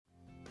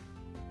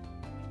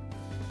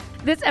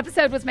This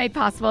episode was made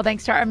possible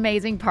thanks to our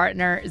amazing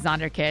partner,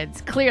 Zonder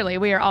Kids. Clearly,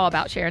 we are all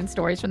about sharing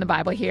stories from the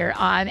Bible here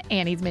on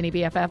Annie's Mini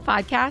BFF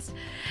podcast.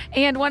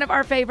 And one of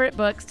our favorite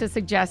books to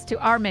suggest to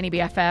our Mini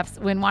BFFs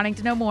when wanting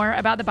to know more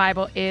about the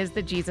Bible is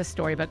the Jesus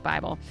Storybook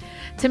Bible.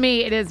 To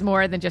me, it is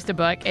more than just a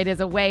book. It is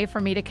a way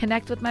for me to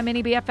connect with my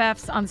Mini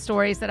BFFs on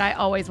stories that I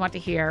always want to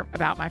hear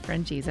about my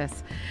friend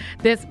Jesus.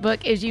 This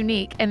book is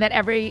unique in that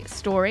every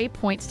story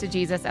points to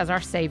Jesus as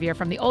our Savior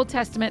from the Old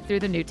Testament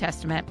through the New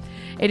Testament.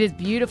 It is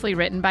beautifully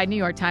written by New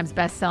York Times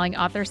bestselling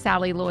author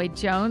Sally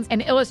Lloyd-Jones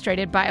and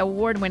illustrated by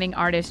award-winning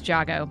artist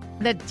Jago.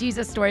 The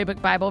Jesus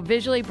Storybook Bible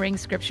visually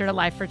brings scripture to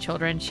life for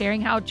children,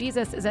 sharing how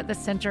Jesus is at the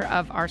center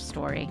of our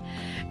story.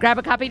 Grab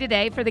a copy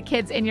today for the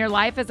kids in your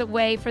life as a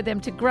way for them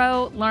to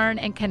grow, learn,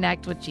 and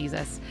connect with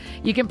Jesus.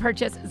 You can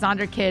purchase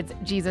Zonder Kids'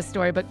 Jesus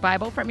Storybook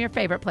Bible from your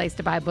favorite place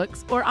to buy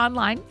books or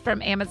online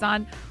from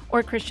Amazon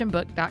or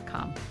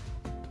christianbook.com.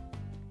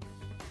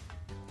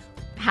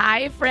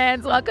 Hi,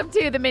 friends. Welcome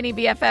to the Mini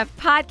BFF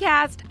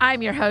podcast.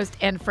 I'm your host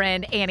and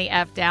friend, Annie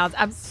F. Downs.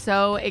 I'm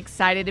so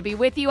excited to be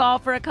with you all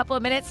for a couple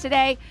of minutes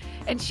today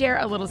and share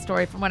a little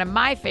story from one of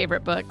my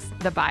favorite books,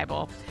 the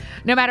Bible.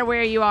 No matter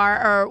where you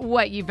are or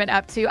what you've been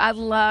up to, I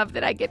love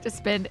that I get to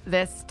spend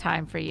this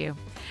time for you.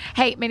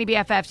 Hey, Mini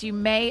BFFs, you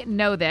may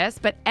know this,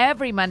 but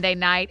every Monday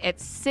night at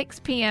 6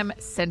 p.m.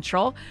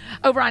 Central,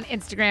 over on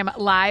Instagram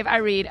Live, I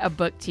read a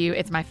book to you.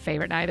 It's my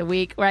favorite night of the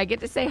week where I get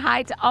to say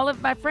hi to all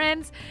of my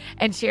friends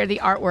and share the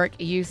artwork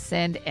you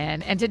send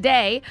in. And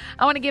today,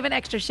 I want to give an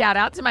extra shout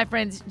out to my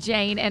friends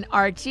Jane and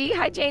Archie.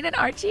 Hi, Jane and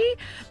Archie.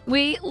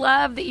 We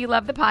love that you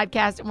love the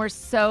podcast, and we're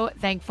so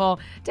thankful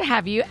to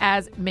have you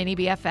as Mini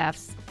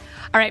BFFs.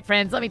 All right,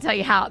 friends, let me tell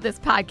you how this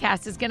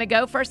podcast is going to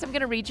go. First, I'm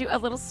going to read you a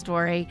little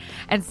story.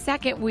 And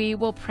second, we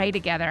will pray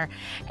together.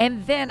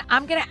 And then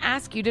I'm going to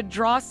ask you to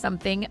draw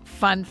something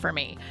fun for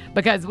me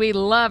because we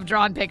love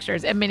drawing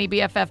pictures at Mini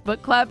BFF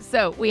Book Club.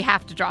 So we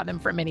have to draw them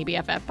for Mini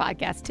BFF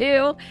Podcast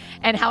too.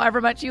 And however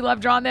much you love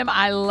drawing them,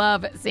 I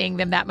love seeing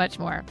them that much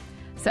more.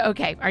 So,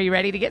 okay, are you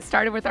ready to get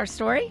started with our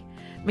story?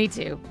 Me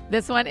too.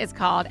 This one is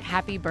called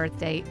Happy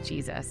Birthday,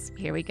 Jesus.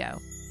 Here we go.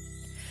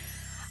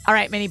 All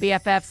right, Mini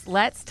BFFs,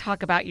 let's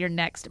talk about your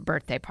next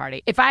birthday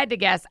party. If I had to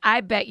guess,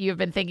 I bet you've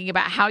been thinking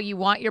about how you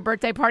want your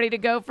birthday party to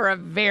go for a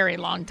very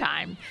long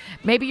time.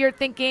 Maybe you're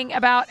thinking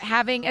about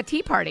having a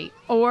tea party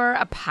or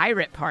a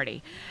pirate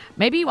party.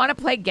 Maybe you want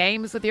to play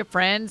games with your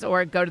friends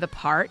or go to the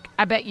park.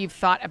 I bet you've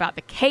thought about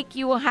the cake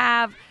you will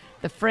have,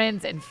 the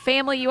friends and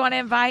family you want to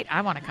invite.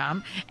 I want to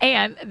come.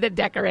 And the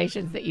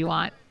decorations that you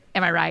want.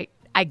 Am I right?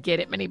 I get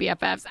it, Mini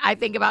BFFs. I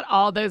think about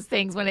all those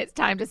things when it's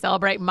time to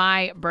celebrate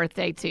my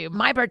birthday, too.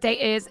 My birthday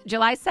is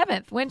July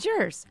 7th. When's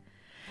yours?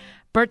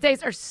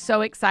 Birthdays are so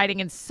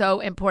exciting and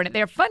so important.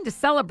 They're fun to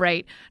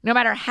celebrate no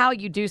matter how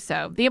you do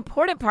so. The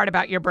important part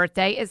about your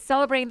birthday is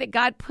celebrating that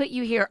God put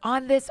you here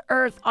on this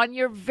earth on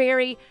your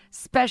very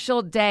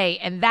special day,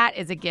 and that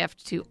is a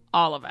gift to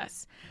all of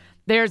us.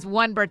 There's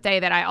one birthday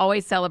that I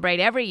always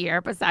celebrate every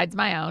year besides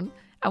my own.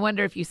 I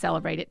wonder if you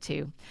celebrate it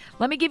too.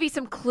 Let me give you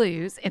some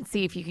clues and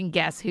see if you can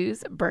guess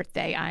whose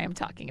birthday I am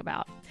talking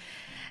about.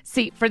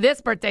 See, for this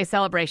birthday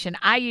celebration,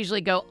 I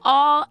usually go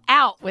all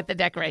out with the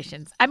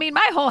decorations. I mean,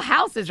 my whole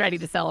house is ready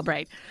to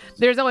celebrate.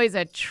 There's always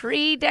a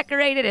tree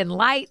decorated in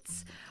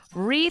lights,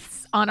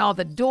 wreaths on all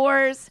the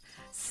doors,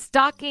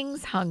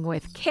 stockings hung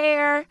with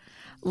care,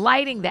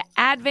 lighting the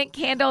Advent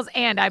candles,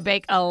 and I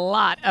bake a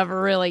lot of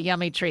really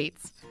yummy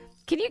treats.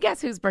 Can you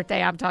guess whose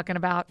birthday I'm talking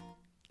about?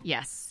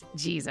 Yes,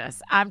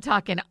 Jesus. I'm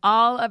talking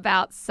all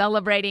about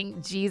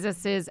celebrating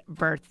Jesus's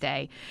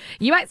birthday.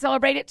 You might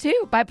celebrate it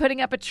too by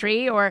putting up a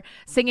tree or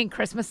singing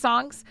Christmas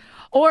songs,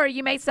 or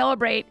you may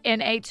celebrate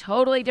in a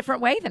totally different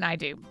way than I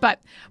do.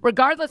 But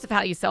regardless of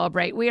how you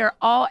celebrate, we are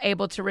all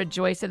able to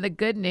rejoice in the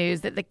good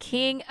news that the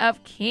King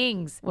of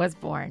Kings was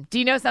born. Do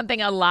you know something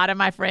a lot of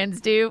my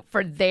friends do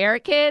for their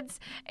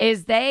kids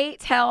is they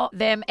tell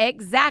them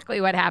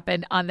exactly what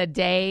happened on the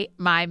day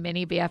my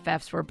Mini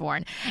BFFs were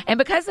born. And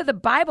because of the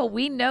Bible,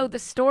 we know the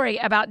story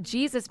about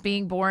Jesus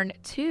being born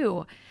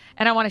too.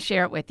 And I want to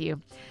share it with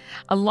you.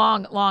 A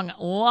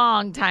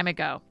long time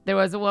ago, there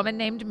was a woman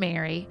named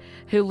Mary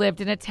who lived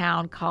in a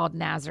town called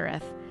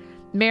Nazareth.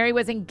 Mary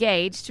was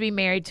engaged to be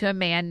married to a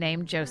man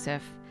named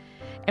Joseph.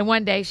 And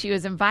one day she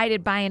was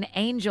invited by an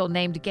angel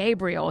named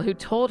Gabriel who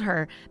told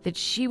her that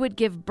she would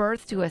give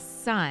birth to a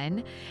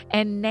son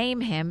and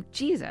name him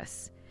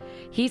Jesus.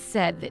 He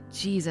said that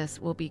Jesus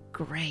will be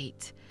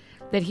great,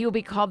 that he will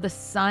be called the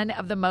Son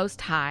of the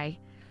Most High,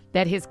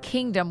 that his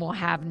kingdom will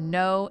have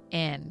no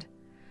end.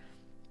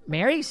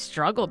 Mary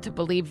struggled to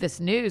believe this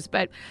news,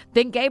 but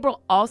then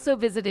Gabriel also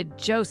visited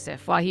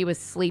Joseph while he was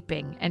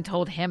sleeping and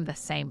told him the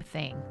same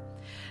thing,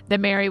 that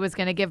Mary was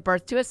going to give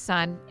birth to a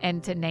son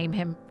and to name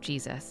him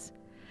Jesus.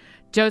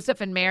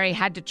 Joseph and Mary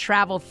had to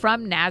travel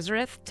from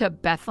Nazareth to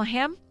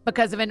Bethlehem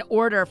because of an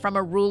order from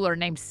a ruler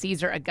named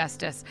Caesar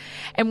Augustus.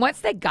 And once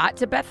they got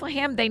to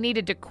Bethlehem, they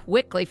needed to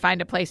quickly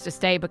find a place to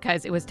stay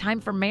because it was time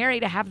for Mary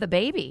to have the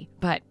baby.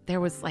 But there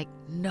was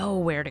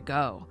nowhere to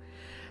go.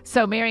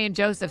 So Mary and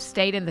Joseph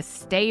stayed in the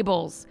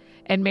stables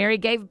And Mary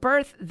gave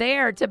birth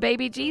there to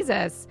baby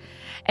Jesus.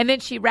 And then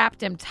she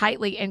wrapped him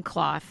tightly in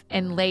cloth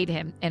and laid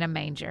him in a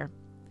manger.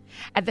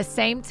 At the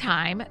same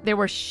time, there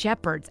were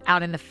shepherds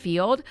out in the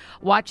field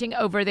watching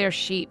over their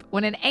sheep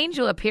when an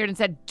angel appeared and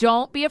said,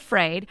 "Don't be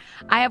afraid.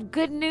 I have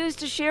good news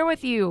to share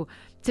with you.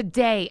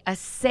 Today, a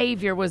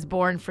Savior was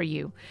born for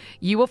you.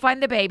 You will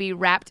find the baby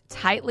wrapped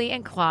tightly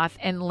in cloth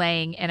and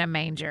laying in a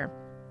manger."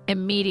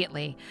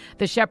 Immediately,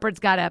 the shepherds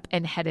got up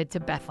and headed to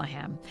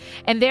Bethlehem.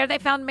 And there they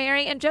found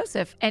Mary and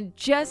Joseph. And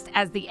just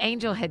as the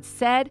angel had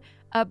said,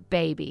 a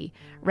baby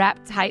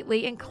wrapped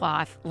tightly in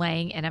cloth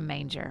laying in a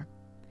manger.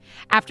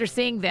 After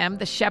seeing them,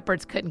 the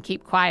shepherds couldn't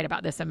keep quiet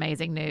about this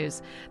amazing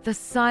news. The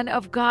Son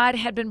of God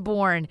had been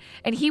born,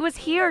 and he was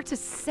here to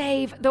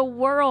save the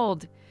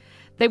world.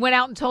 They went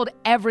out and told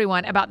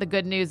everyone about the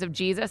good news of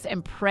Jesus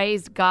and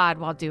praised God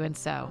while doing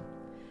so.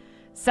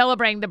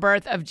 Celebrating the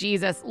birth of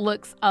Jesus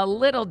looks a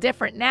little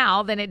different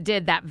now than it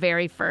did that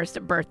very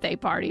first birthday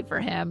party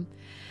for him.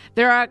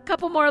 There are a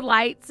couple more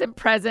lights and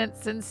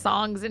presents and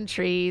songs and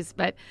trees,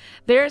 but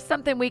there is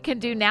something we can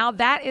do now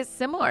that is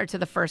similar to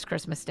the first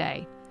Christmas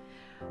day.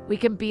 We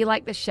can be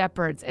like the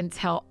shepherds and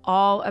tell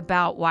all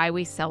about why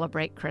we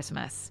celebrate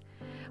Christmas.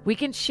 We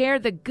can share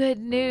the good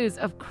news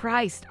of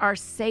Christ, our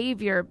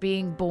Savior,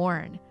 being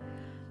born.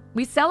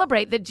 We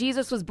celebrate that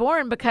Jesus was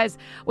born because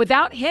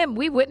without him,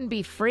 we wouldn't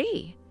be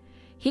free.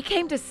 He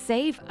came to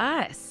save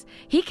us.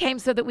 He came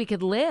so that we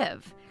could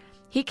live.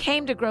 He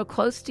came to grow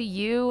close to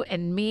you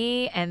and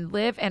me and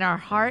live in our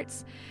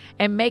hearts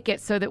and make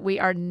it so that we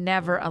are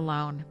never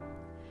alone.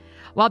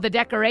 While the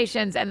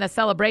decorations and the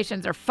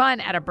celebrations are fun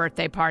at a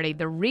birthday party,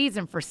 the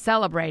reason for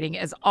celebrating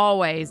is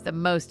always the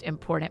most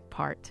important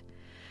part.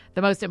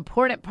 The most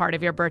important part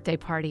of your birthday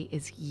party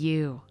is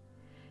you.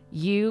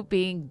 You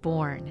being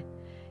born.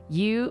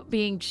 You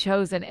being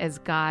chosen as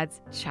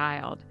God's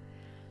child.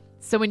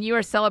 So when you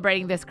are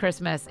celebrating this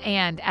Christmas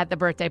and at the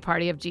birthday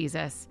party of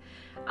Jesus,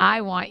 I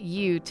want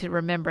you to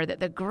remember that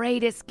the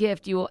greatest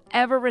gift you will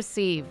ever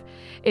receive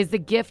is the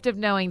gift of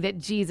knowing that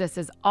Jesus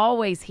is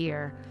always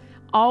here,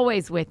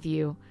 always with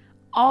you,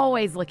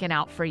 always looking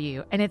out for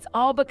you. And it's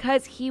all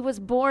because he was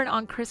born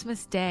on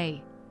Christmas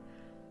Day.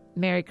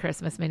 Merry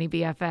Christmas, Mini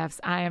BFFs.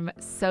 I am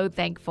so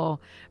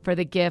thankful for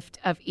the gift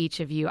of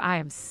each of you. I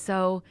am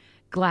so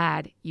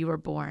glad you were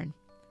born.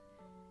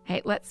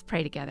 Hey, let's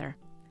pray together.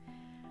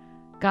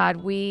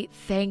 God, we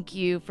thank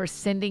you for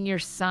sending your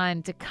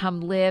Son to come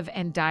live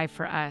and die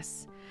for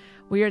us.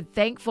 We are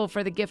thankful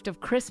for the gift of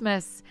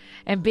Christmas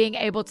and being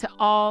able to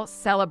all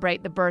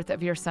celebrate the birth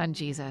of your Son,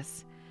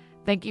 Jesus.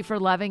 Thank you for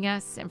loving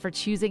us and for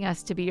choosing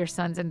us to be your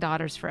sons and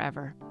daughters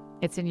forever.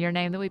 It's in your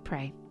name that we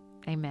pray.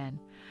 Amen.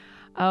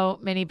 Oh,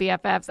 Mini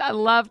BFFs, I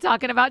love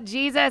talking about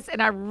Jesus,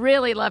 and I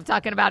really love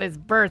talking about his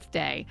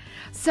birthday.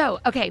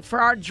 So, okay,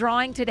 for our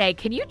drawing today,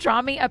 can you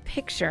draw me a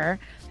picture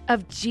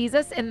of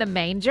Jesus in the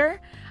manger?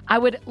 I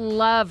would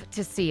love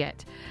to see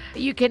it.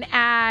 You can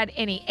add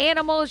any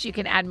animals. You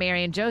can add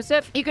Mary and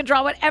Joseph. You can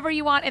draw whatever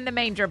you want in the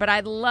manger, but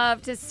I'd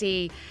love to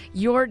see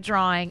your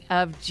drawing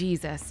of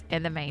Jesus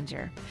in the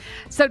manger.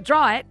 So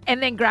draw it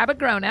and then grab a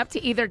grown-up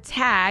to either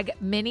tag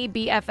Mini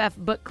BFF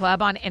Book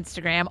Club on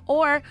Instagram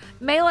or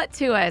mail it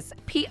to us,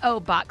 P.O.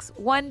 Box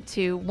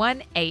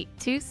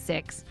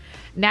 121826,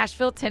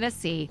 Nashville,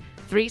 Tennessee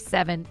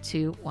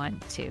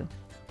 37212.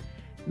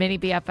 Mini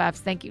BFFs,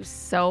 thank you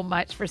so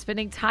much for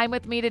spending time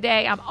with me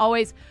today. I'm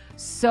always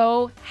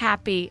so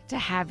happy to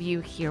have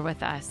you here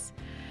with us.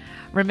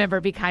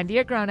 Remember, be kind to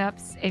your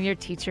grown-ups and your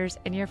teachers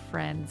and your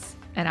friends,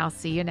 and I'll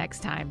see you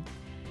next time.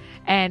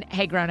 And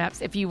hey,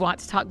 grown-ups, if you want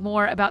to talk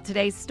more about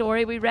today's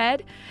story we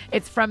read,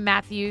 it's from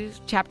Matthew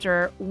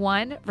chapter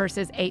 1,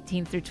 verses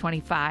 18 through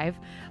 25,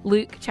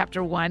 Luke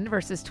chapter 1,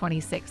 verses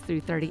 26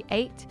 through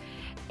 38,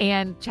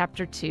 and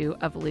chapter 2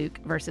 of Luke,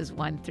 verses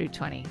 1 through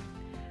 20.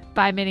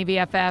 Bye, Mini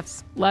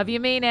BFFs. Love you,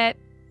 mean it.